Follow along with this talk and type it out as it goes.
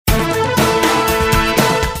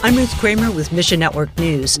I'm Ruth Kramer with Mission Network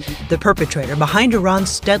News. The perpetrator behind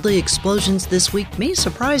Iran's deadly explosions this week may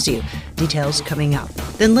surprise you. Details coming up.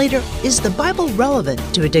 Then later, is the Bible relevant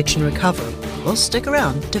to addiction recovery? We'll stick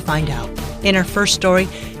around to find out. In our first story,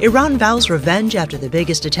 Iran vows revenge after the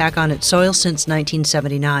biggest attack on its soil since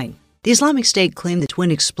 1979. The Islamic State claimed the twin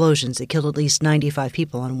explosions that killed at least 95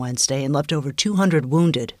 people on Wednesday and left over 200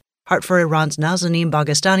 wounded. Heart for Iran's Nazanin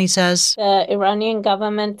Bagastani says, the Iranian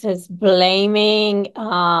government is blaming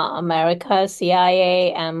America,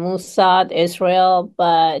 CIA, and Mossad, Israel,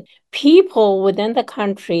 but people within the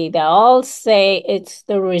country, they all say it's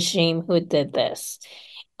the regime who did this.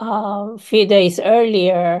 A few days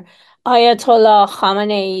earlier, Ayatollah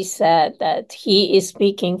Khamenei said that he is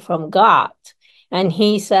speaking from God. And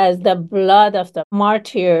he says the blood of the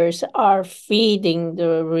martyrs are feeding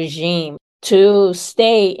the regime to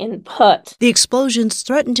stay in put. The explosions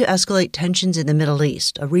threatened to escalate tensions in the Middle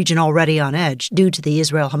East, a region already on edge due to the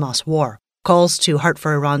Israel-Hamas war. Calls to Heart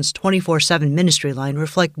for Iran's 24/7 ministry line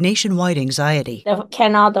reflect nationwide anxiety. They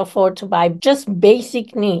cannot afford to buy just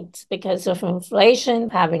basic needs because of inflation,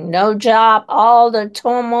 having no job, all the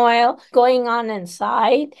turmoil going on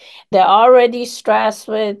inside. They're already stressed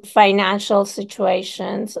with financial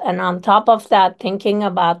situations. And on top of that, thinking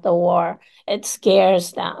about the war, it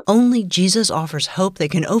scares them. Only Jesus offers hope that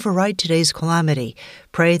can override today's calamity.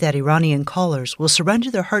 Pray that Iranian callers will surrender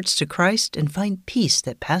their hearts to Christ and find peace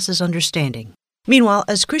that passes understanding. Meanwhile,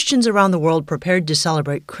 as Christians around the world prepared to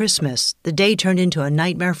celebrate Christmas, the day turned into a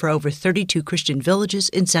nightmare for over 32 Christian villages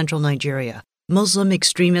in central Nigeria. Muslim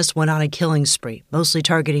extremists went on a killing spree, mostly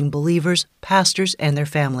targeting believers, pastors, and their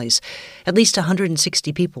families. At least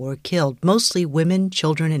 160 people were killed, mostly women,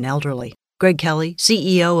 children, and elderly. Greg Kelly,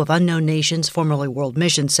 CEO of Unknown Nations, formerly World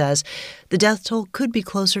Mission, says the death toll could be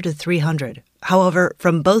closer to 300. However,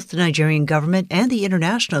 from both the Nigerian government and the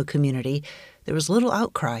international community, there was little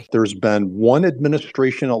outcry. There's been one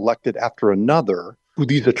administration elected after another who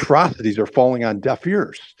these atrocities are falling on deaf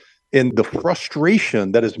ears. And the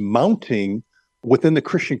frustration that is mounting within the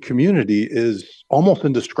Christian community is almost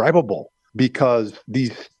indescribable because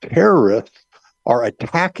these terrorists are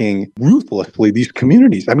attacking ruthlessly these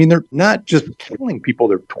communities. I mean, they're not just killing people,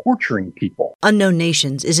 they're torturing people. Unknown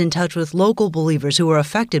Nations is in touch with local believers who were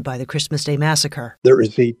affected by the Christmas Day massacre. There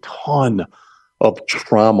is a ton of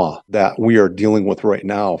trauma that we are dealing with right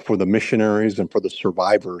now for the missionaries and for the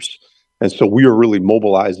survivors. And so we are really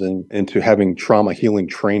mobilizing into having trauma healing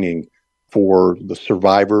training for the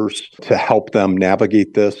survivors to help them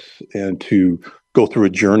navigate this and to go through a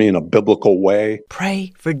journey in a biblical way.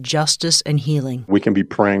 Pray for justice and healing. We can be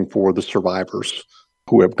praying for the survivors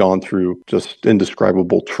who have gone through just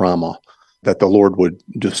indescribable trauma, that the Lord would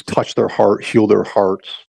just touch their heart, heal their hearts.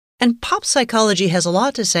 And pop psychology has a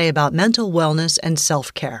lot to say about mental wellness and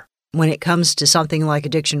self-care. When it comes to something like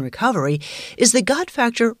addiction recovery, is the God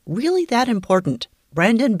factor really that important?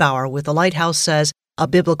 Brandon Bauer with The Lighthouse says a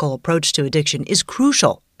biblical approach to addiction is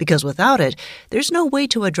crucial because without it, there's no way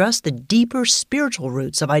to address the deeper spiritual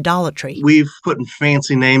roots of idolatry. We've put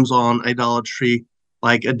fancy names on idolatry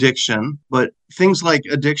like addiction, but things like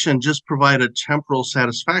addiction just provide a temporal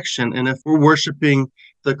satisfaction. And if we're worshiping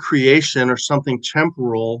the creation or something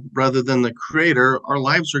temporal rather than the creator, our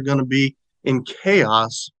lives are going to be in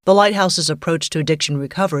chaos. The Lighthouse's approach to addiction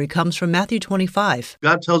recovery comes from Matthew 25.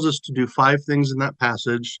 God tells us to do 5 things in that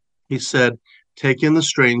passage. He said, take in the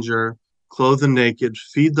stranger, clothe the naked,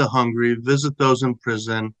 feed the hungry, visit those in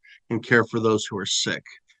prison, and care for those who are sick.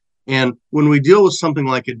 And when we deal with something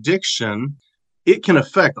like addiction, it can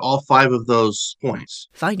affect all 5 of those points.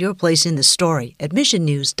 Find your place in the story at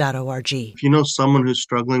missionnews.org. If you know someone who's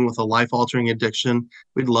struggling with a life-altering addiction,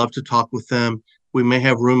 we'd love to talk with them. We may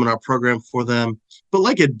have room in our program for them. But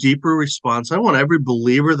like a deeper response, I want every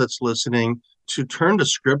believer that's listening to turn to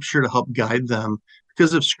Scripture to help guide them.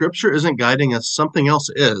 Because if Scripture isn't guiding us, something else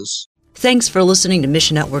is. Thanks for listening to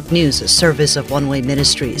Mission Network News, a service of One Way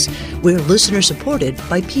Ministries. We're listener-supported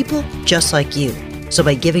by people just like you. So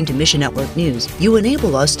by giving to Mission Network News, you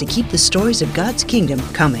enable us to keep the stories of God's kingdom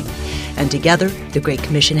coming. And together, the Great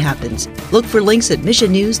Commission happens. Look for links at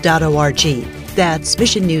missionnews.org. That's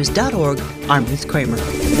missionnews.org. I'm Ruth Kramer.